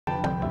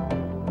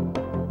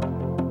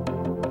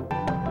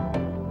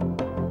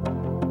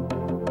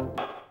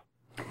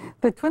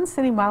The Twin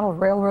City Model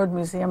Railroad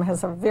Museum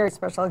has a very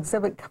special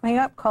exhibit coming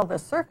up called The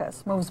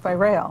Circus Moves by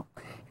Rail.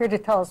 Here to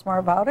tell us more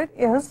about it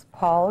is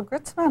Paul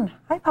Gruetzman.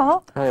 Hi,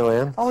 Paul. Hi,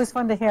 Lynn. Always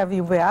fun to have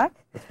you back.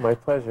 It's my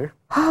pleasure.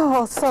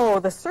 Oh, so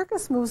The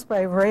Circus Moves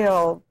by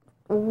Rail,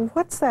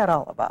 what's that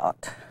all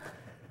about?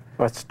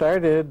 Well, it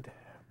started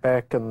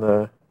back in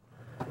the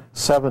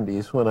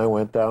 70s when I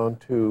went down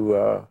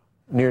to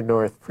near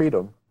North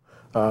Freedom,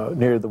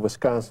 near the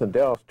Wisconsin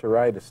Dells, to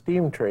ride a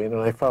steam train,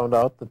 and I found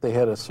out that they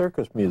had a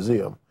circus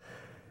museum.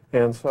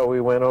 And so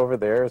we went over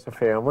there as a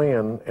family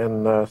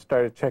and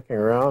started checking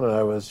around, and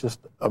I was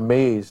just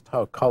amazed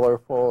how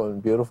colorful and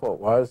beautiful it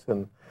was.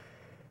 And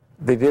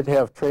they did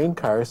have train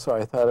cars, so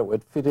I thought it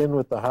would fit in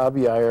with the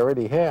hobby I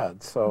already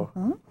had. So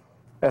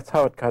that's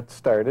how it got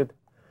started.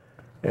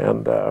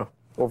 And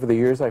over the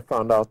years, I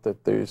found out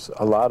that there's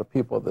a lot of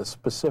people that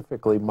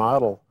specifically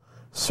model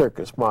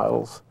circus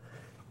models.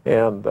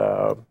 And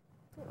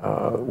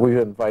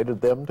we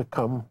invited them to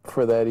come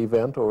for that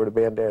event over to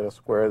Bandana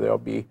Square. There'll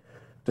be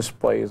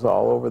displays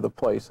all over the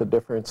place of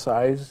different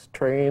size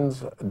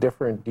trains,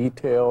 different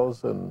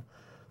details, and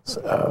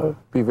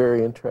be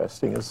very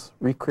interesting. It's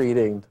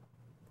recreating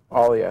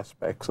all the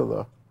aspects of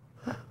the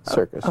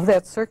circus. Of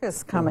that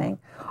circus coming.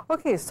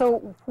 Okay,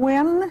 so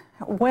when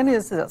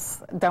is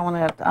this down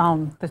at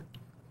the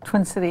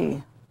Twin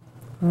City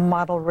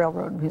Model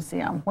Railroad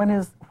Museum?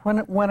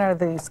 When are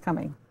these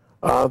coming?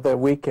 The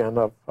weekend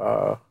of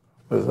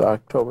was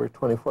October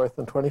 24th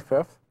and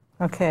 25th.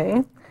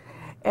 Okay,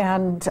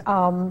 and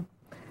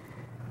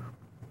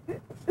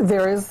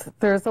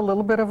there's a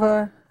little bit of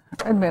a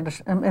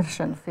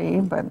admission fee,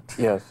 but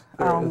yes,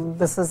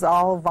 this is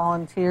all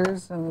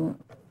volunteers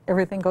and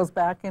everything goes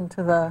back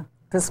into the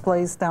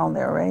displays down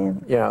there, right?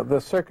 Yeah, the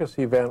circus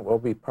event will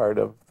be part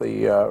of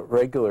the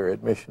regular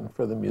admission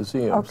for the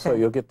museum. Okay. So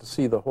you'll get to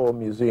see the whole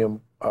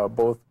museum.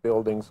 Both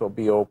buildings will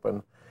be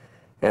open,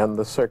 and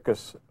the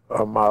circus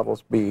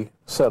models be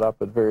set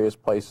up at various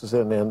places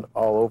and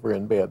all over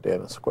in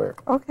Bandana Square.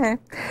 Okay.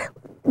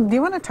 Do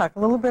you want to talk a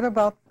little bit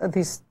about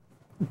these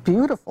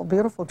beautiful,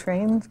 beautiful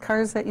train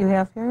cars that you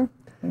have here?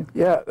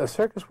 Yeah, the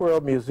Circus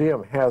World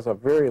Museum has a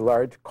very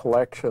large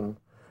collection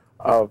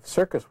of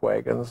circus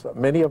wagons.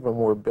 Many of them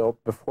were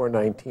built before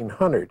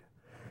 1900,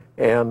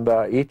 and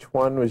each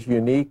one was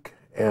unique,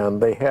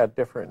 and they had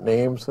different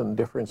names and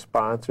different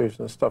sponsors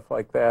and stuff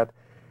like that.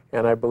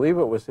 And I believe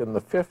it was in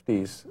the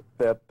 50s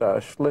that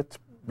Schlitz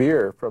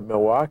Beer from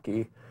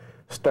Milwaukee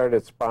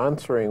started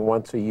sponsoring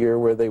once a year,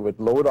 where they would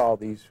load all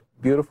these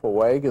beautiful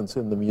wagons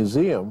in the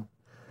museum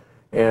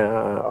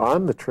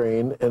on the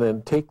train and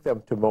then take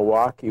them to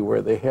Milwaukee,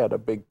 where they had a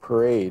big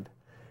parade.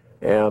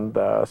 And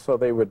so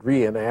they would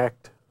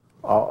reenact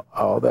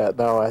all that.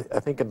 Now, I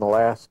think in the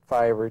last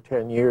 5 or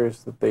 10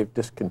 years that they've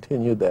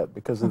discontinued that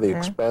because of the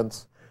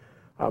expense.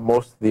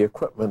 Most of the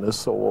equipment is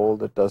so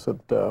old it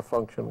doesn't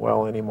function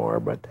well anymore.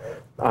 But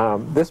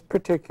this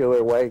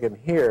particular wagon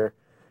here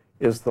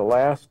is the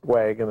last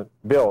wagon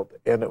built,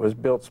 and it was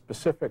built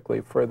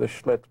specifically for the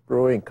Schlitz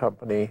Brewing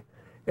Company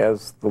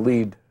as the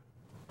lead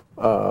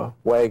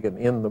wagon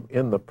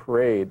in the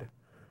parade.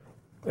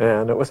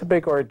 And it was a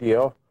big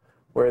ordeal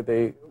where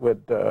they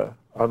would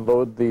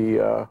unload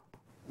the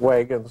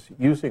wagons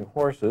using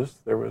horses.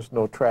 There was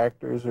no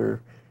tractors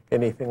or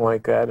anything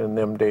like that in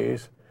them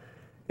days.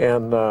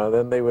 And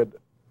then they would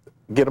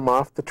get them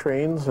off the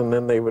trains, and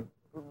then they would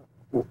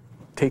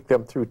take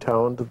them through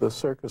town to the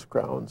circus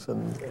grounds.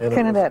 And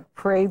kind of that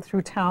parade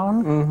through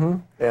town?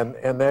 Mm-hmm.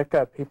 And that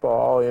got people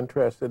all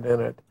interested in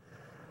it.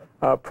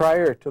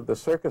 Prior to the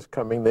circus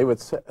coming, they would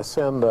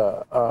send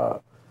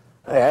an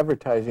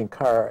advertising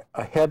car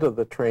ahead of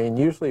the train,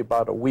 usually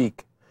about a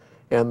week.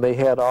 And they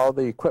had all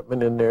the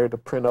equipment in there to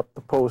print up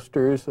the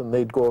posters, and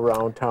they'd go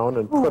around town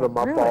and put them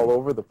up all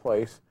over the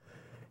place.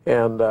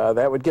 And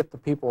that would get the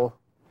people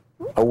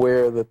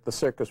aware that the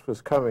circus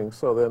was coming,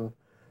 so then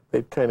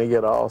they'd kind of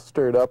get all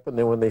stirred up, and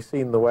then when they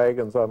seen the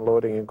wagons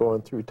unloading and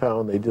going through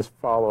town, they just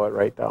follow it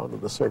right down to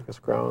the circus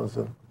grounds.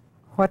 And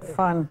what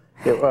fun.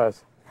 It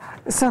was.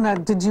 So now,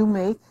 did you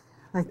make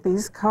like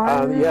these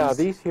cars? Yeah,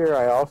 these here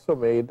I also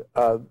made.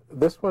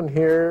 This one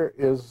here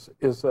is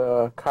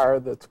a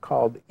car that's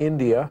called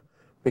India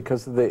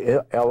because of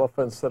the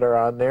elephants that are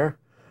on there,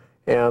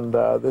 and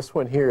this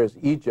one here is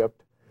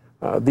Egypt.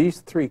 These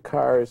 3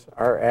 cars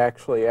are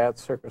actually at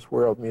Circus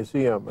World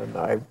Museum, and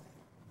I've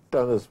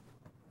done as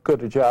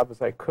good a job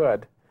as I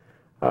could.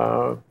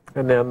 And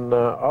then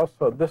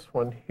also this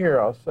one here,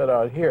 I'll set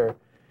out here,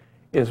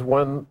 is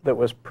one that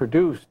was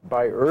produced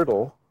by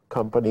Erdl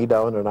Company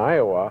down in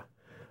Iowa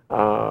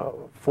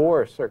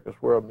for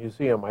Circus World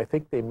Museum. I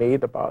think they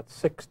made about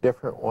 6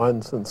 different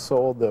ones and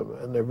sold them,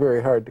 and they're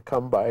very hard to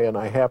come by, and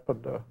I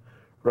happened to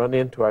run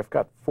into, I've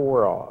got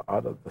 4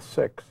 out of the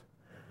 6.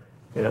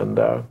 And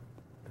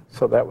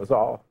so that was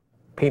all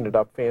painted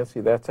up fancy.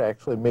 That's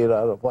actually made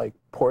out of like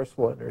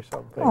porcelain or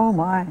something. Oh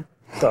my.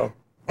 So.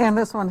 And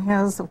this one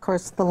has, of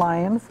course, the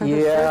lion for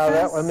the circus.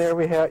 That one there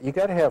we have. You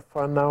got to have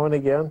fun now and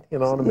again, you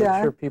know, to make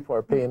sure people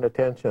are paying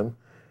attention.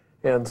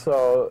 And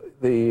so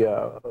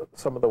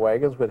some of the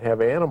wagons would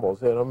have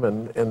animals in them,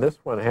 and this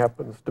one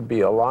happens to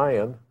be a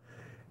lion,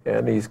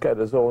 and he's got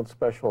his own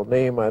special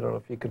name. I don't know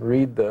if you can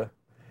read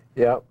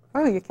yeah.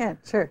 Oh, you can,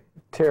 sure.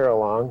 Tear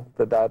along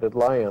the dotted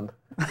lion,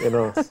 you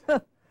know.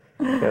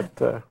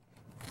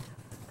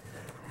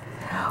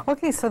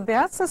 Okay, so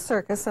that's a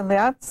circus, and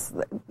that's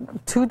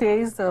 2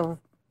 days of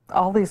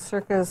all these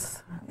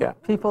circus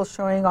people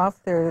showing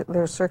off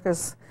their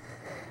circus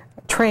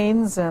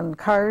trains and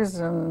cars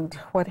and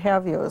what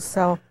have you.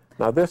 So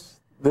now this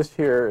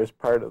here is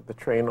part of the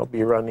train will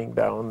be running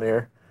down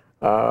there.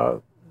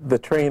 The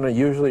train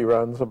usually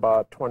runs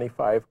about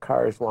 25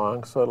 cars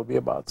long, so it'll be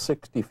about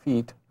 60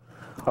 feet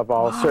of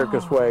all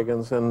circus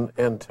wagons,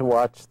 and to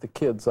watch the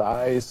kids'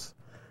 eyes.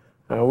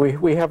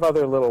 We have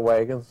other little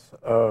wagons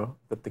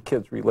that the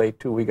kids relate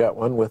to. We got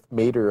one with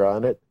Mater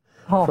on it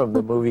from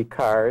the movie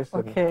Cars,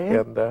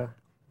 and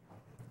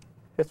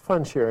it's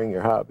fun sharing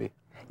your hobby.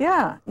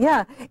 Yeah,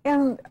 yeah,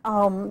 and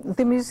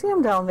the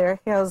museum down there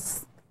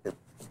has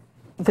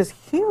this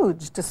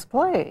huge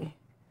display.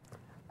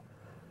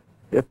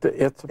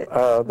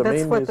 The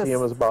main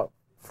museum is about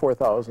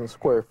 4,000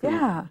 square feet.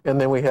 Yeah. And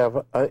then we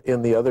have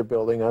in the other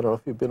building, I don't know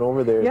if you've been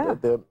over there,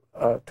 the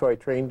toy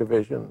train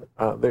division,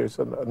 there's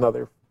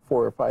another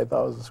 4,000 or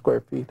 5,000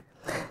 square feet.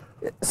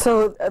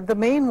 So the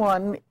main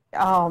one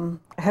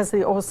has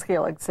the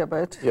O-scale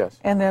exhibit. Yes.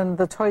 And then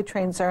the toy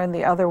trains are in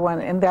the other one,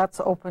 and that's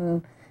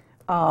open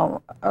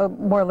a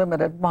more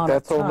limited amount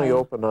of time. That's only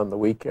open on the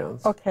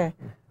weekends. Okay.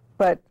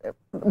 But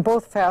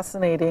both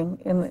fascinating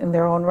in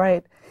their own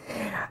right.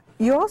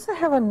 You also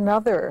have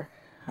another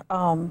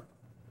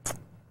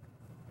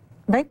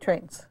night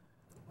trains.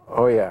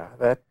 Oh yeah,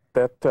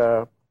 that's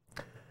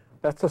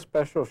a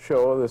special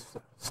show. This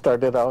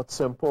started out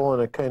simple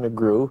and it kind of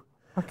grew.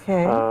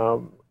 Okay.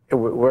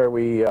 Where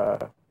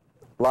a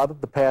lot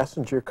of the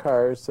passenger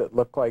cars that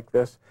look like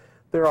this,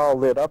 they're all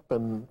lit up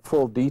and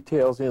full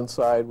details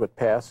inside with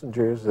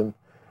passengers, and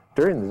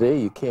during the day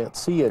you can't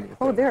see anything.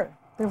 Oh, there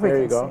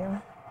you go.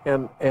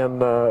 And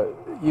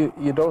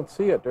you don't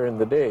see it during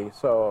the day,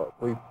 so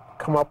we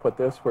come up with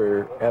this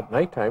where at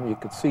nighttime you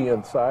could see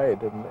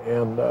inside,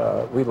 and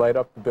we light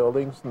up the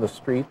buildings and the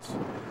streets.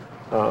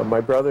 My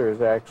brother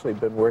has actually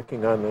been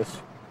working on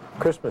this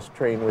Christmas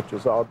train, which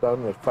is all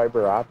done with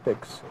fiber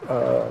optics.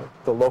 The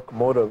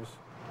locomotives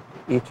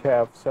each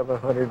have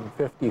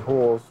 750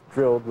 holes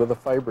drilled with a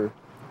fiber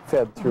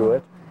fed through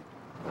it.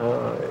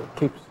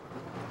 It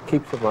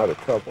keeps them out of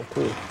trouble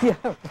too. Yeah,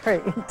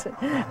 right.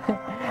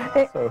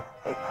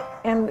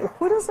 And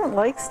who doesn't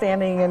like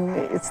standing, and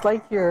it's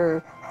like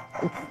you're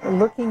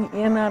looking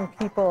in on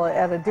people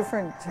at a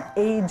different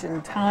age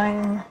and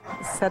time,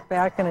 set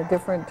back in a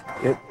different...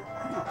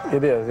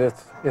 It is.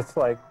 It's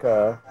like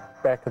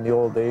back in the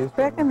old days.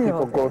 Back in the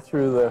old days.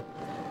 People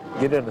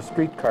get in a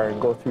streetcar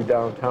and go through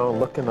downtown,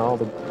 look in all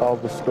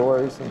the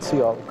stores and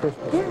see all the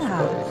Christmas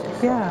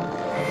displays.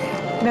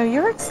 Yeah. Now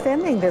you're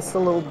extending this a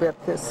little bit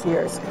this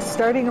year,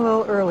 starting a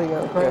little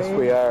earlier, right? Yes,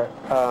 we are.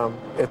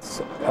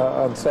 It's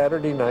on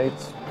Saturday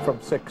nights from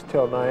 6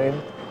 till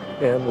 9,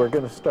 and we're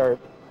going to start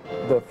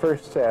the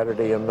first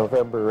Saturday in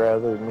November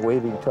rather than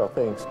waiting till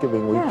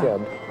Thanksgiving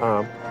weekend.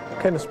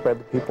 Kind of spread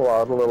the people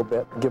out a little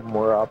bit and give them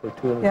more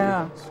opportunities.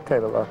 Yeah. It's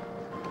kind of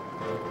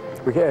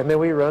and then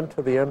we run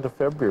to the end of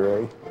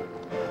February.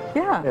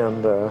 Yeah.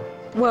 And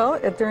well,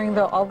 during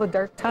all the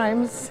dark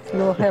times,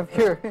 you'll have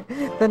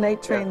the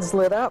night trains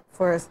lit up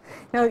for us.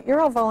 Now,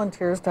 you're all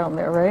volunteers down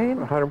there, right?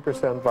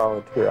 100%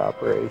 volunteer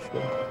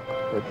operation.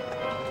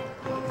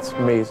 It's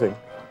amazing.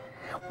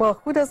 Well,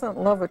 who doesn't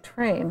love a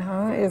train,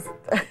 huh?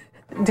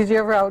 Did you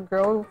ever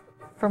outgrow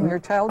from your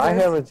childhood? I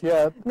haven't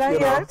yet. Not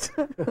yet?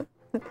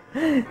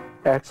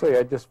 Actually,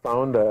 I just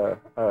found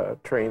a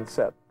train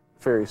set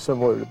very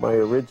similar to my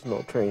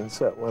original train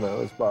set when I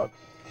was about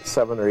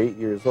 7 or 8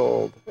 years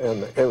old,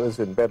 and it was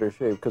in better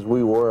shape because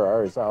we wore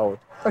ours out.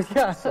 Oh,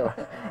 yeah. So.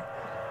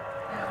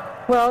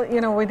 Well,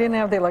 we didn't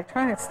have the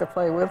electronics to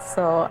play with,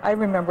 so I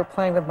remember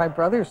playing with my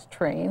brother's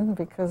train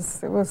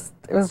because it was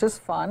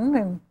just fun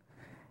and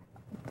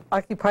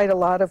occupied a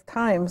lot of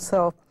time.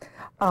 So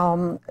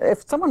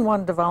if someone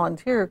wanted to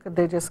volunteer, could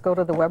they just go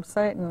to the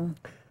website and...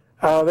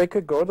 They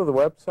could go to the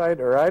website,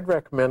 or I'd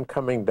recommend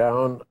coming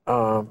down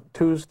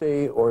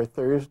Tuesday or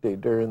Thursday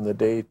during the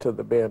day to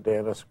the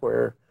Bandana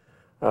Square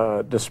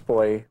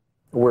display.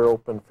 We're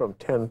open from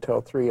 10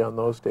 till 3 on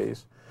those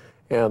days.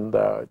 And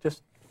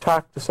just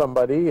talk to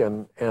somebody,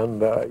 and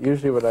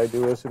usually what I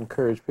do is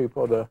encourage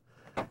people to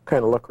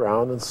kind of look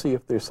around and see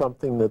if there's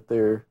something that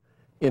they're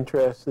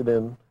interested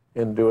in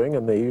doing,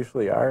 and they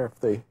usually are if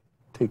they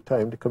take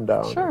time to come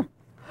down. Sure.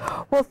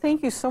 Well,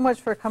 thank you so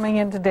much for coming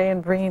in today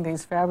and bringing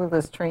these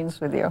fabulous trains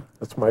with you.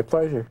 It's my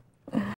pleasure.